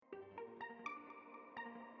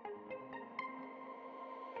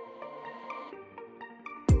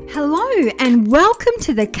Hello and welcome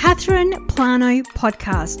to the Catherine Plano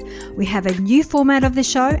podcast. We have a new format of the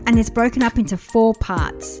show and it's broken up into 4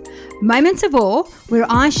 parts. Moments of Awe, where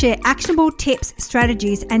I share actionable tips,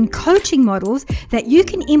 strategies and coaching models that you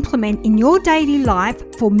can implement in your daily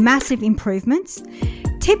life for massive improvements.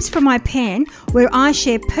 Tips from my pen, where I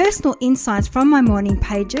share personal insights from my morning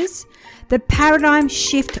pages. The Paradigm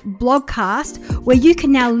Shift blogcast, where you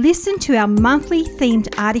can now listen to our monthly themed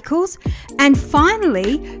articles. And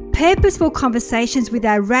finally, Purposeful Conversations with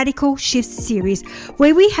our Radical Shifts series,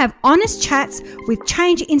 where we have honest chats with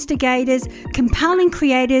change instigators, compelling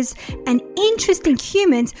creators, and interesting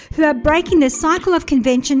humans who are breaking the cycle of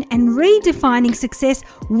convention and redefining success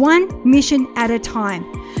one mission at a time.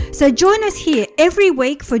 So join us here every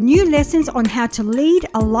week for new lessons on how to lead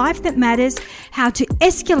a life that matters, how to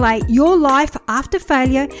escalate your life after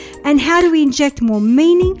failure, and how to inject more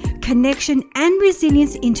meaning, connection, and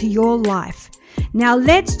resilience into your life. Now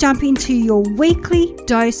let's jump into your weekly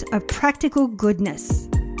dose of practical goodness.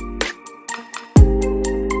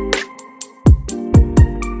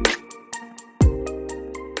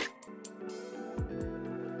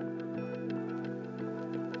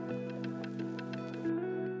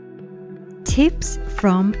 Tips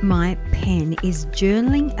from my pen is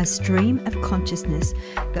journaling a stream of consciousness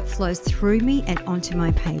that flows through me and onto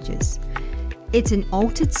my pages. It's an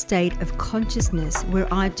altered state of consciousness where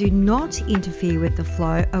I do not interfere with the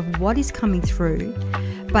flow of what is coming through,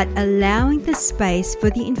 but allowing the space for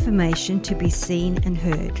the information to be seen and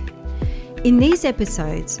heard. In these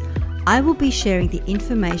episodes, I will be sharing the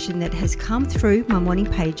information that has come through my morning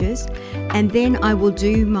pages, and then I will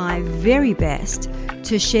do my very best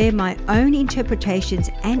to share my own interpretations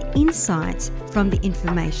and insights from the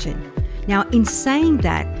information. Now, in saying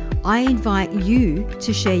that, I invite you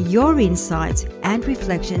to share your insights and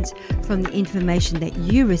reflections from the information that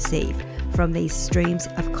you receive from these streams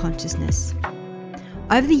of consciousness.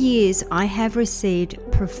 Over the years, I have received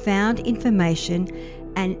profound information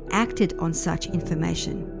and acted on such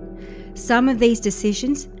information. Some of these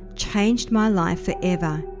decisions changed my life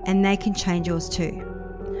forever, and they can change yours too.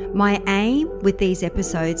 My aim with these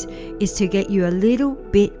episodes is to get you a little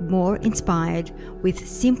bit more inspired with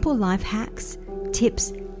simple life hacks,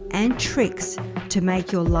 tips, and tricks to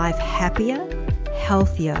make your life happier,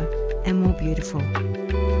 healthier, and more beautiful.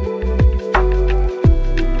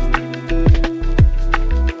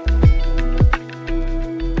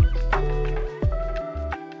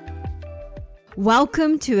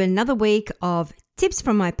 Welcome to another week of Tips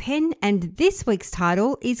from my pen, and this week's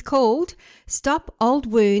title is called Stop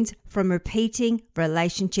Old Wounds from Repeating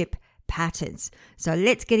Relationship Patterns. So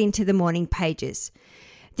let's get into the morning pages.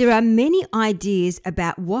 There are many ideas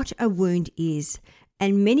about what a wound is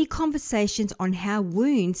and many conversations on how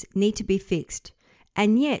wounds need to be fixed.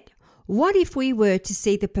 And yet, what if we were to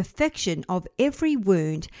see the perfection of every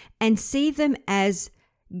wound and see them as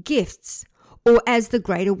gifts or as the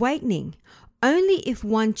Great Awakening? Only if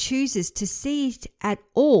one chooses to see it at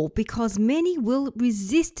all, because many will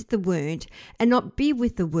resist the wound and not be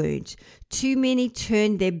with the wound. Too many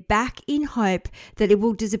turn their back in hope that it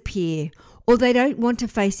will disappear, or they don't want to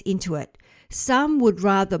face into it. Some would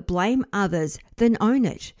rather blame others than own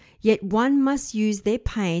it. Yet one must use their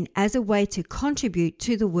pain as a way to contribute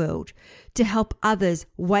to the world, to help others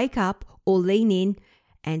wake up or lean in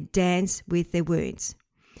and dance with their wounds.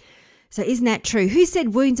 So isn't that true? Who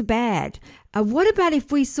said wounds are bad? What about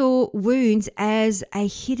if we saw wounds as a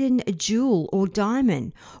hidden jewel or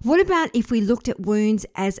diamond? What about if we looked at wounds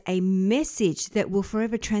as a message that will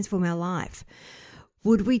forever transform our life?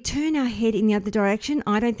 Would we turn our head in the other direction?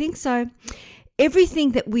 I don't think so.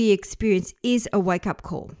 Everything that we experience is a wake-up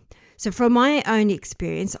call. So from my own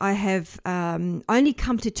experience, I have only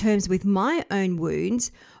come to terms with my own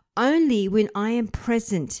wounds only when I am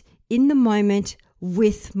present in the moment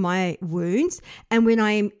with my wounds and when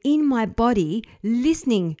I am in my body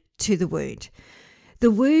listening to the wound.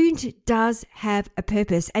 The wound does have a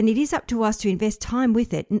purpose, and it is up to us to invest time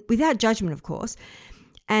with it, without judgment, of course.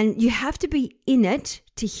 And you have to be in it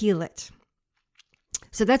to heal it.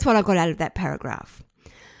 So that's what I got out of that paragraph.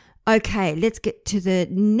 Okay, let's get to the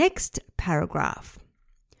next paragraph.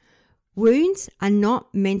 Wounds are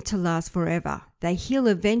not meant to last forever. They heal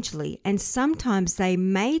eventually, and sometimes they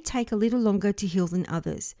may take a little longer to heal than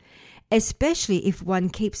others, especially if one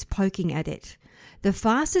keeps poking at it. The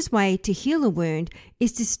fastest way to heal a wound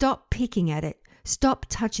is to stop picking at it, stop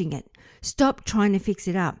touching it, stop trying to fix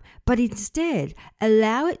it up, but instead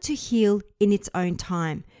allow it to heal in its own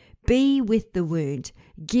time. Be with the wound.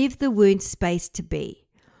 Give the wound space to be.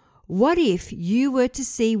 What if you were to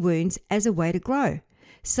see wounds as a way to grow?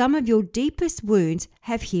 some of your deepest wounds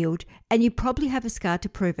have healed and you probably have a scar to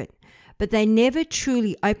prove it, but they never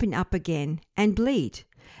truly open up again and bleed.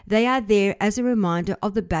 They are there as a reminder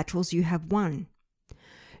of the battles you have won.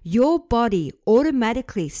 Your body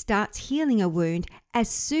automatically starts healing a wound as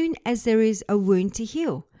soon as there is a wound to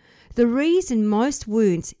heal. The reason most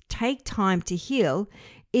wounds take time to heal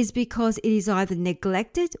is because it is either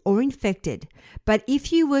neglected or infected. But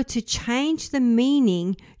if you were to change the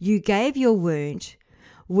meaning you gave your wound,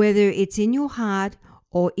 whether it's in your heart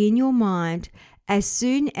or in your mind, as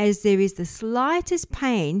soon as there is the slightest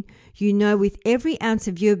pain, you know with every ounce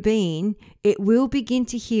of your being, it will begin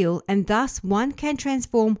to heal, and thus one can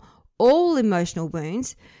transform all emotional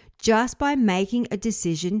wounds just by making a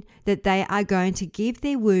decision that they are going to give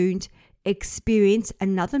their wound experience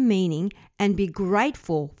another meaning and be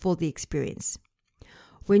grateful for the experience.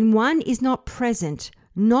 When one is not present,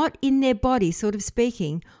 not in their body, sort of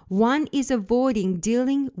speaking, one is avoiding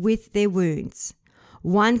dealing with their wounds.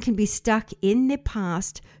 One can be stuck in their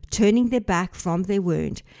past, turning their back from their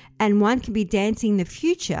wound, and one can be dancing the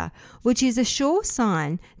future, which is a sure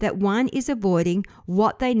sign that one is avoiding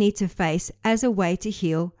what they need to face as a way to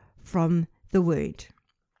heal from the wound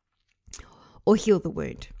or heal the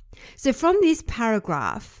wound. So from this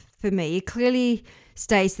paragraph, for me, it clearly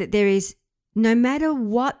states that there is, no matter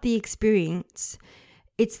what the experience,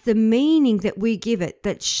 it's the meaning that we give it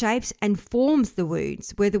that shapes and forms the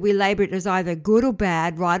wounds, whether we label it as either good or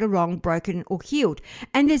bad, right or wrong, broken or healed.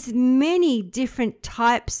 And there's many different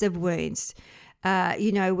types of wounds,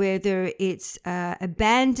 whether it's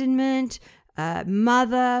abandonment,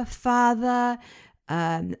 mother, father,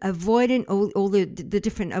 avoidant, all the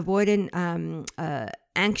different avoidant,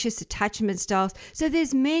 anxious attachment styles. So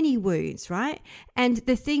there's many wounds, right? And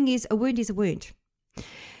the thing is, a wound is a wound.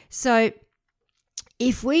 So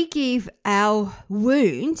if we give our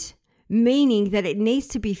wound meaning that it needs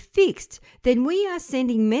to be fixed, then we are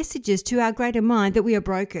sending messages to our greater mind that we are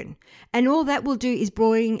broken. And all that will do is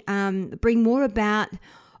bring more about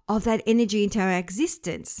of that energy into our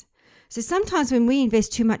existence. So sometimes when we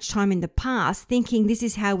invest too much time in the past thinking this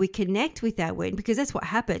is how we connect with our wound, because that's what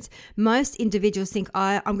happens. Most individuals think,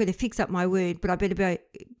 I'm going to fix up my wound, but I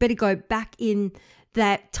better go back in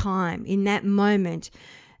that time, in that moment.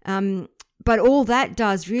 But all that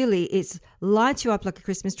does really is light you up like a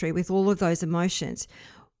Christmas tree with all of those emotions.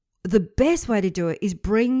 The best way to do it is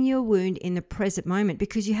bring your wound in the present moment,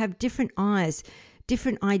 because you have different eyes,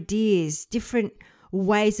 different ideas, different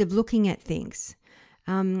ways of looking at things.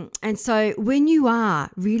 And so when you are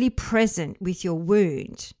really present with your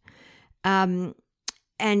wound, and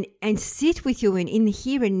sit with your wound in the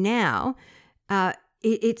here and now,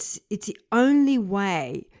 it's the only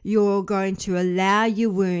way you're going to allow your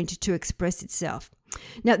wound to express itself.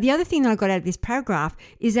 Now, the other thing that I got out of this paragraph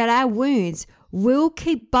is that our wounds will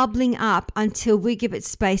keep bubbling up until we give it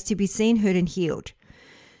space to be seen, heard, and healed.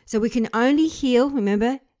 So we can only heal,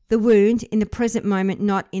 remember, the wound in the present moment,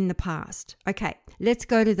 not in the past. Okay, let's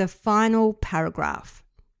go to the final paragraph.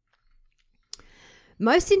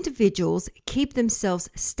 Most individuals keep themselves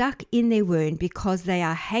stuck in their wound because they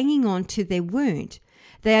are hanging on to their wound.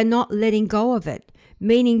 They are not letting go of it,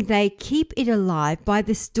 meaning they keep it alive by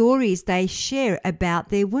the stories they share about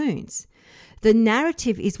their wounds. The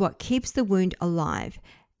narrative is what keeps the wound alive,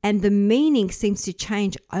 and the meaning seems to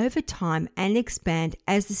change over time and expand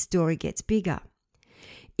as the story gets bigger.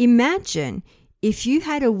 Imagine if you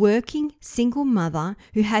had a working single mother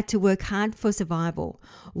who had to work hard for survival.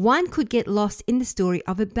 One could get lost in the story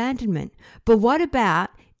of abandonment, but what about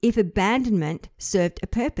if abandonment served a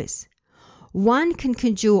purpose? One can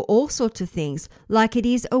conjure all sorts of things, like it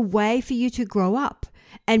is a way for you to grow up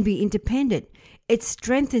and be independent. It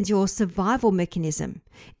strengthens your survival mechanism.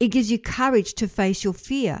 It gives you courage to face your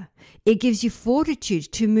fear. It gives you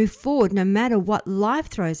fortitude to move forward no matter what life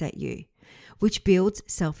throws at you, which builds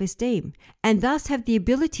self-esteem, and thus have the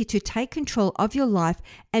ability to take control of your life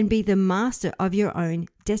and be the master of your own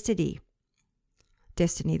destiny.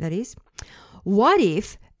 Destiny, that is. What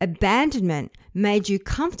if abandonment made you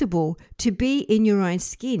comfortable to be in your own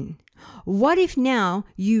skin? What if now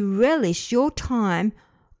you relish your time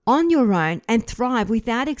on your own and thrive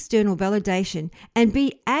without external validation and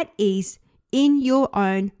be at ease in your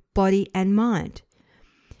own body and mind?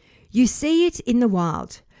 You see it in the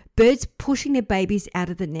wild. Birds pushing their babies out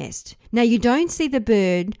of the nest. Now, you don't see the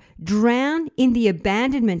bird drown in the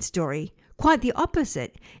abandonment story. Quite the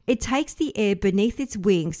opposite. It takes the air beneath its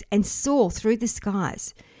wings and soars through the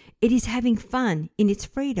skies. It is having fun in its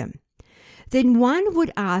freedom. Then one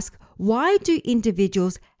would ask, why do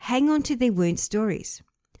individuals hang on to their wound stories?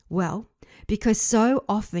 Well, because so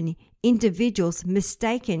often individuals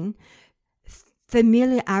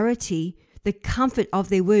familiarity, the comfort of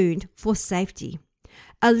their wound for safety.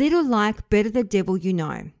 A little like better the devil you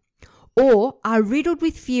know. Or are riddled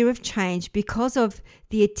with fear of change because of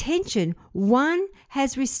the attention one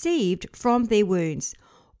has received from their wounds,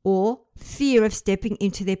 or fear of stepping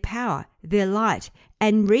into their power, their light,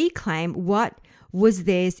 and reclaim what was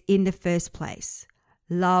theirs in the first place.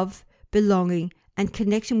 Love, belonging, and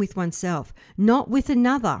connection with oneself, not with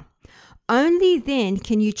another. Only then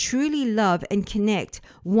can you truly love and connect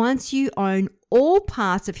once you own all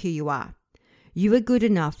parts of who you are. You are good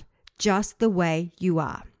enough just the way you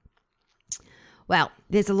are. Well,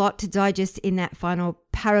 there's a lot to digest in that final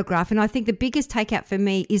paragraph. And I think the biggest takeout for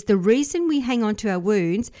me is the reason we hang on to our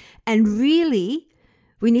wounds, and really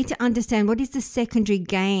we need to understand what is the secondary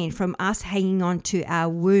gain from us hanging on to our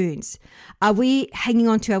wounds. Are we hanging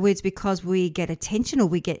on to our wounds because we get attention or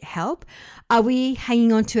we get help? Are we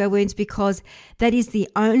hanging on to our wounds because that is the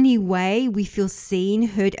only way we feel seen,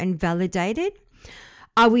 heard, and validated?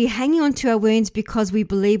 Are we hanging on to our wounds because we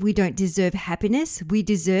believe we don't deserve happiness, we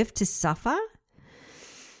deserve to suffer?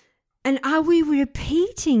 And are we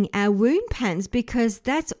repeating our wound patterns because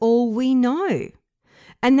that's all we know?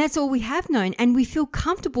 And that's all we have known. And we feel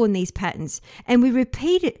comfortable in these patterns. And we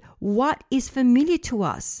repeat it, what is familiar to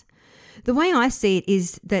us. The way I see it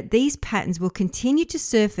is that these patterns will continue to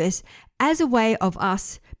surface as a way of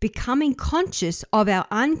us becoming conscious of our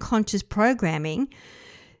unconscious programming,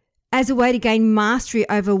 as a way to gain mastery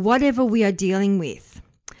over whatever we are dealing with.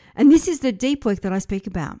 And this is the deep work that I speak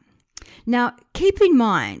about. Now, keep in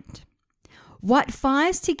mind, what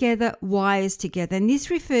fires together wires together, and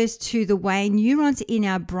this refers to the way neurons in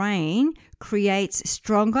our brain creates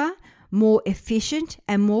stronger, more efficient,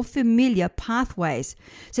 and more familiar pathways.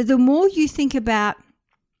 So the more you think about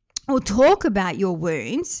or talk about your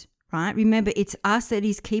wounds, right? Remember, it's us that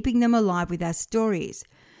is keeping them alive with our stories.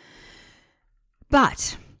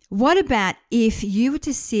 But what about if you were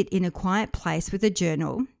to sit in a quiet place with a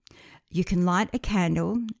journal? You can light a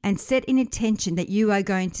candle and set an intention that you are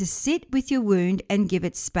going to sit with your wound and give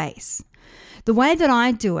it space. The way that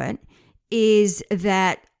I do it is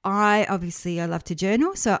that I love to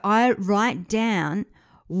journal, so I write down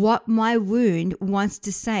what my wound wants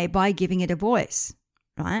to say by giving it a voice,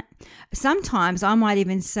 right? Sometimes I might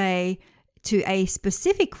even say to a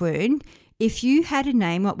specific wound, if you had a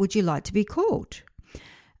name, what would you like to be called?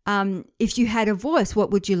 If you had a voice,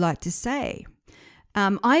 what would you like to say?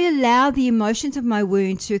 I allow the emotions of my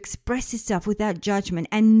wound to express itself without judgment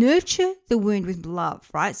and nurture the wound with love,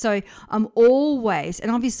 right? So I'm always, and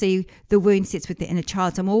obviously the wound sits with the inner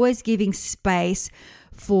child, so I'm always giving space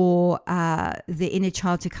for the inner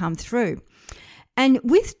child to come through. And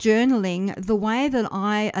with journaling, the way that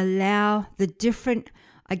I allow the different,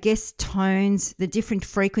 tones, the different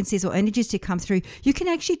frequencies or energies to come through, you can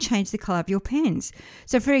actually change the color of your pens.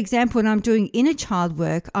 So for example, when I'm doing inner child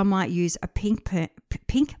work, I might use a pink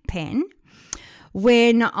pen.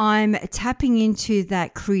 When I'm tapping into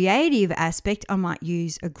that creative aspect, I might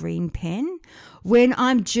use a green pen. When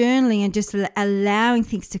I'm journaling and just allowing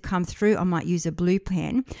things to come through, I might use a blue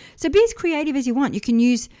pen. So be as creative as you want. You can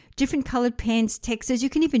use different colored pens, textures. You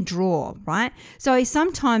can even draw, right? So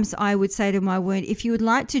sometimes I would say to my wound, if you would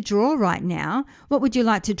like to draw right now, what would you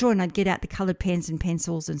like to draw? And I'd get out the colored pens and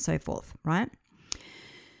pencils and so forth, right?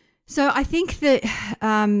 So I think that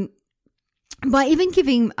by even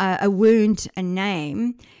giving a wound a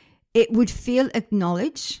name, it would feel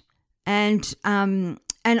acknowledged. And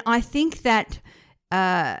I think that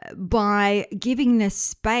by giving the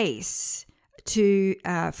space to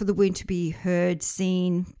for the wound to be heard,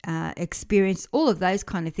 seen, experienced, all of those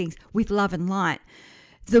kind of things with love and light,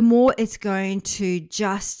 the more it's going to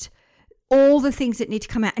just all the things that need to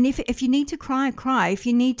come out. And if you need to cry, cry. If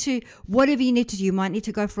you need to, whatever you need to do, you might need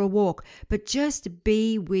to go for a walk, but just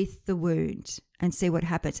be with the wound and see what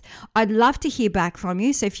happens. I'd love to hear back from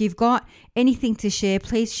you. So if you've got anything to share,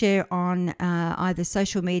 please share on either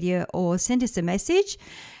social media or send us a message.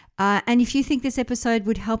 And if you think this episode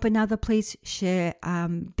would help another, please share,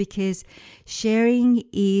 because sharing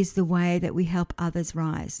is the way that we help others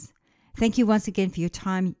rise. Thank you once again for your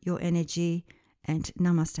time, your energy, and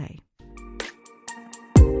namaste.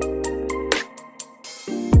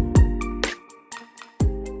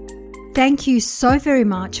 Thank you so very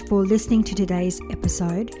much for listening to today's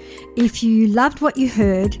episode. If you loved what you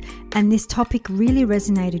heard and this topic really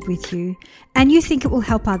resonated with you and you think it will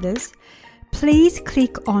help others, please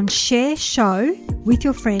click on Share Show with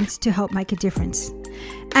your friends to help make a difference.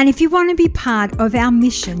 And if you want to be part of our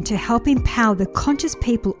mission to help empower the conscious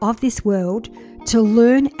people of this world to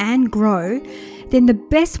learn and grow, then the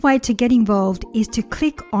best way to get involved is to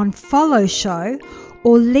click on Follow Show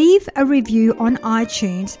or leave a review on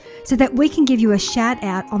iTunes so that we can give you a shout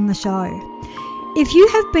out on the show. If you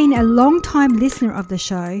have been a long-time listener of the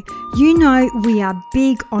show, you know we are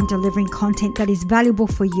big on delivering content that is valuable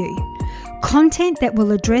for you. Content that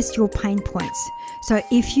will address your pain points. So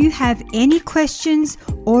if you have any questions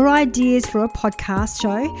or ideas for a podcast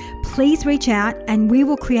show, please reach out and we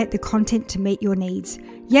will create the content to meet your needs.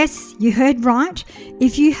 Yes, you heard right.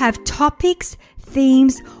 If you have topics,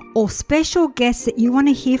 themes, or special guests that you want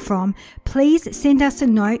to hear from, please send us a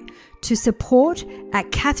note to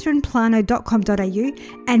support@catherineplano.com.au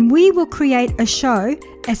and we will create a show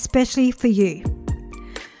especially for you.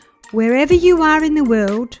 Wherever you are in the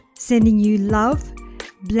world, sending you love,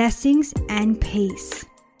 blessings, and peace.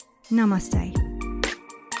 Namaste.